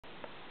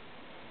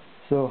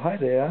So hi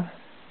there,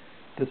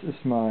 this is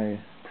my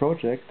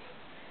project.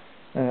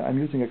 I'm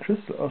using a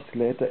crystal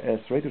oscillator as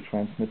radio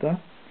transmitter,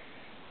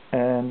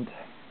 and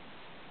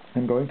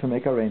I'm going to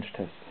make a range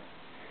test.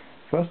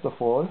 First of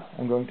all,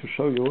 I'm going to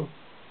show you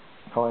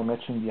how I'm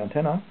matching the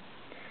antenna.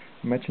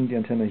 I'm matching the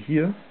antenna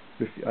here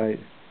with the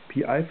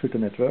PI filter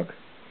network.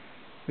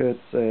 It's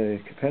a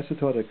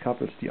capacitor that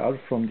couples the RF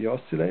from the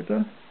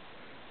oscillator,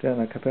 then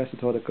a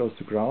capacitor that goes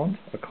to ground,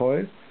 a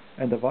coil,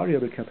 and a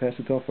variable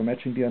capacitor for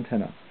matching the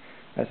antenna.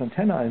 As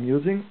antenna I'm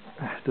using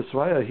this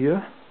wire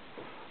here.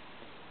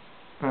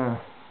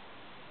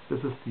 This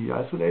is the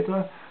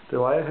isolator. The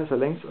wire has a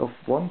length of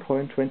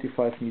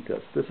 1.25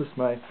 meters. This is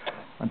my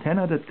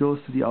antenna that goes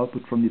to the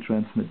output from the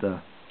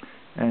transmitter.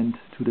 And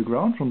to the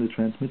ground from the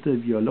transmitter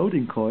via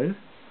loading coil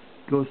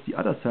goes the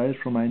other side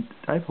from my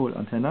dipole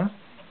antenna,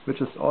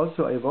 which is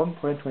also a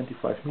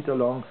 1.25 meter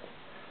long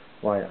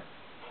wire.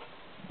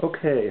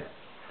 Okay,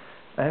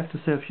 I have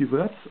to say a few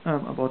words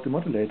about the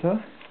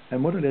modulator.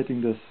 I'm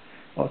modulating this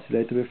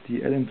oscillator with the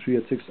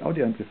LM386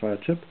 audio amplifier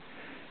chip,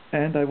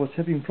 and I was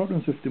having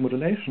problems with the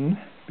modulation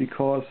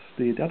because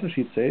the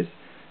datasheet says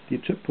the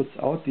chip puts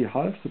out the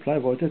half supply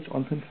voltage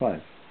on pin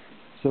 5.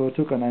 So I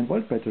took a 9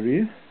 volt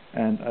battery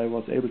and I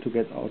was able to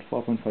get out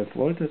 4.5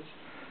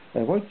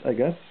 volts I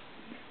guess,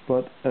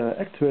 but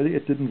actually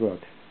it didn't work.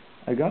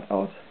 I got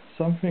out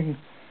something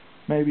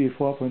maybe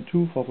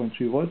 4.2,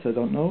 4.3 volts, I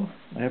don't know,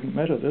 I haven't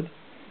measured it,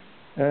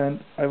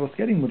 and I was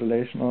getting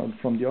modulation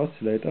from the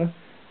oscillator,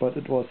 but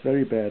it was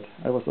very bad.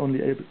 I was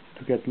only able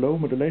to get low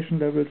modulation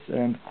levels,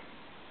 and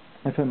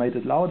if I made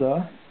it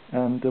louder,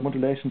 the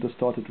modulation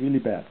distorted really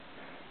bad.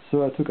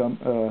 So I took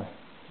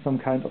some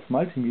kind of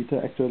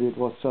multimeter. Actually it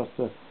was just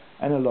an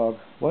analog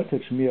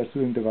voltage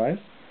measuring device,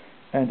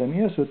 and I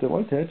measured the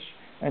voltage,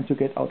 and to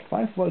get out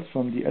 5 volts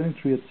from the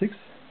LM386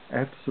 I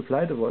have to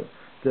supply the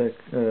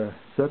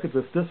circuit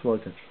with this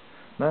voltage.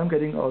 Now I'm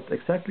getting out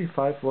exactly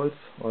 5 volts,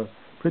 or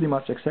pretty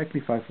much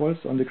exactly 5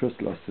 volts on the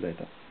crystal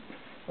oscillator.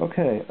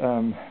 Okay,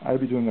 I'll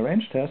be doing a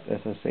range test,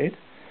 as I said.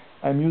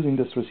 I'm using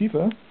this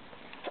receiver.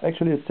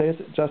 Actually it says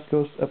it just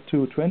goes up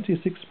to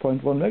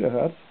 26.1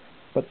 megahertz,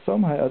 but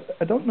somehow,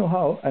 I don't know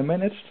how, I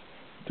managed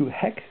to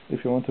hack,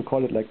 if you want to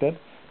call it like that,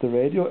 the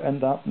radio,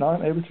 and now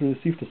I'm able to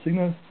receive the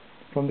signal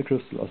from the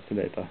crystal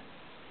oscillator.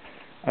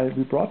 I'll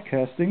be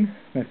broadcasting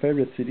my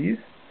favorite CD,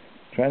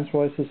 Trance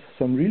Voices,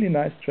 some really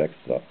nice tracks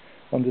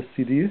on this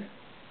CD,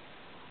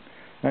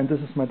 and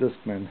this is my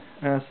Discman.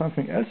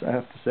 Something else I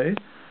have to say,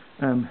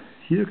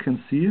 here you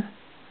can see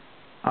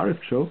RF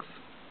chokes,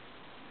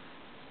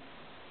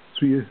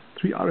 three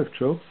RF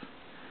chokes,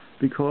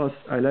 because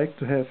I like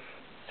to have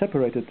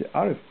separated the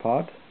RF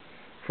part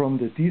from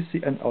the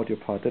DC and audio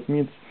part. That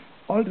means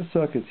all the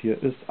circuit here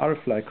is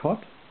RF-like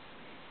hot.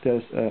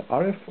 There's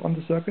RF on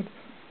the circuit,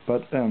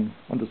 but on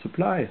the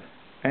supply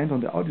and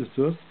on the audio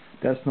source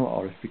there's no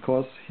RF,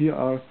 because here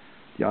are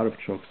the RF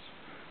chokes.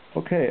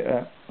 Okay,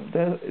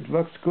 it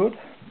works good.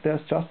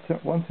 There's just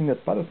one thing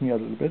that bothers me a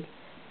little bit.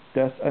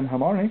 There's an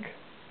harmonic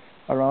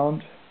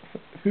around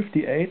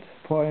 58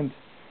 point,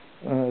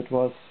 it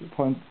was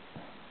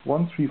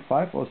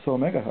 0.135 or so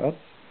megahertz.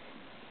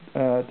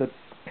 That's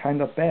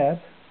kind of bad.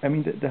 I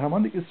mean, the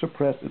harmonic is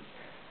suppressed. It's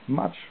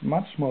much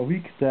more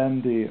weak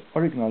than the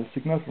original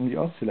signal from the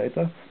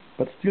oscillator,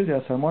 but still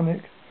there's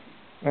harmonic.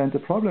 And the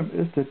problem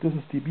is that this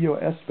is the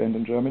BOS band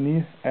in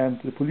Germany, and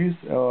the police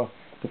or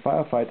the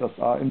firefighters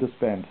are in this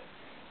band.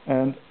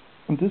 And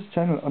on this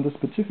channel, on this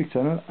specific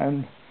channel,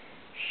 I'm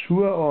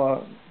sure,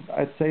 or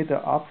I'd say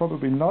there are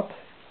probably not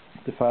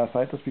the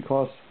firefighters,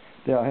 because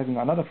they are having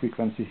another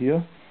frequency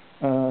here.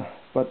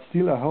 But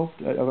still I hope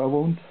I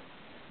won't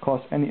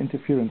cause any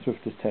interference with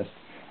this test.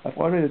 I've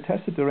already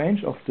tested the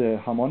range of the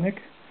harmonic,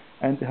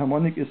 and the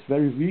harmonic is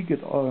very weak.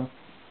 It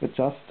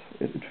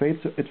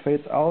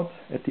fades out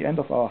at the end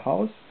of our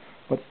house,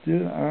 but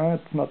still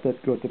it's not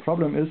that good. The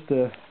problem is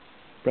the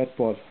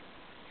breadboard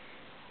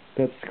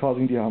that's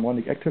causing the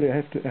harmonic. Actually I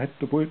had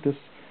to build this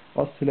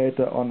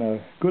oscillator on a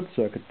good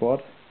circuit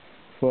board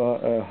for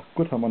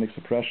good harmonic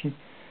suppression,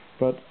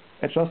 but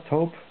I just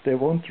hope they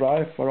won't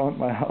drive around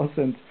my house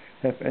and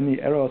have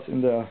any errors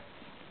in the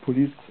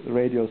police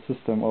radio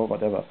system or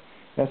whatever.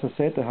 As I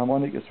said, the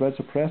harmonic is well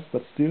suppressed,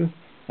 but still,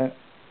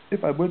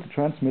 if I build a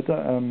transmitter,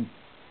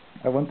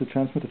 I want the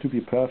transmitter to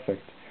be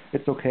perfect.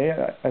 It's okay,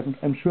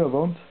 I'm sure I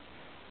won't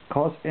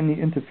cause any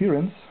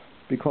interference,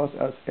 because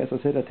as I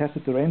said, I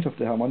tested the range of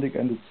the harmonic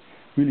and it's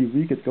really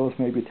weak. It goes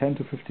maybe 10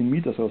 to 15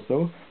 meters or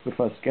so with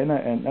a scanner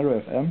and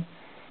narrow FM.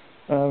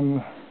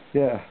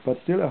 Yeah, but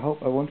still I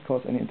hope I won't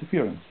cause any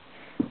interference.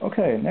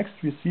 Okay, next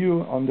we see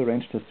you on the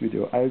range test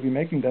video. I'll be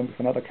making them with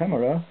another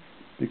camera,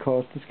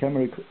 because this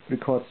camera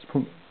records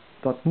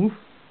 .mov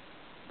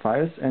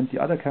files and the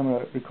other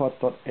camera records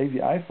 .avi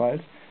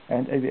files,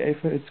 and AVI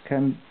files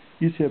can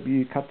easier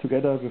be cut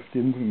together with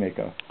the movie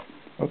maker.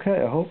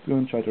 Okay, I hope you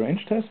enjoyed the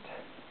range test.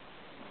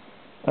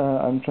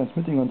 I'm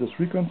transmitting on this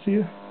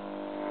frequency.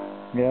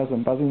 Yeah,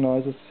 some buzzing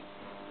noises.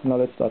 Now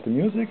let's start the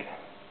music.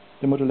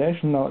 The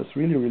modulation now is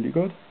really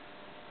good.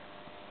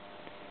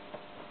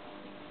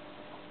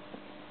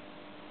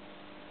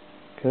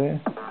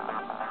 Okay.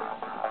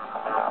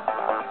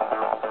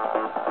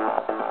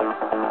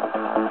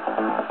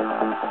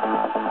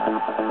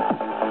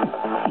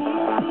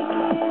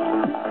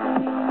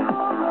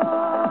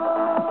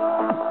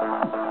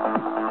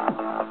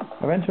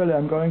 Eventually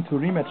I'm going to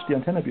rematch the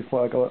antenna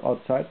before I go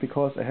outside,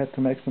 because I had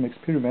to make some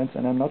experiments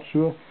and I'm not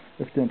sure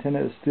if the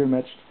antenna is still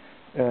matched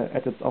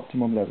at its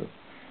optimum level.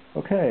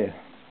 Okay,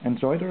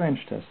 enjoy the range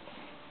tests.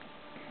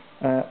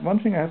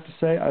 One thing I have to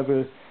say, I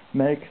will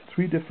make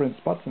 3 different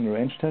spots in the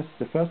range test.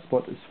 The first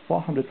spot is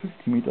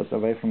 450 meters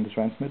away from the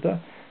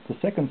transmitter, the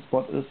second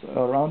spot is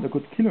around a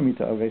good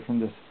kilometer away from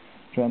this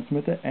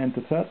transmitter, and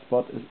the third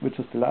spot, which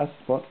is the last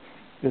spot,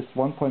 is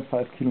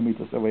 1.5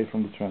 kilometers away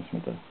from the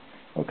transmitter.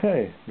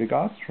 Okay,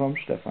 regards from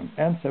Stefan,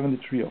 and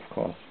 73 of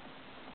course.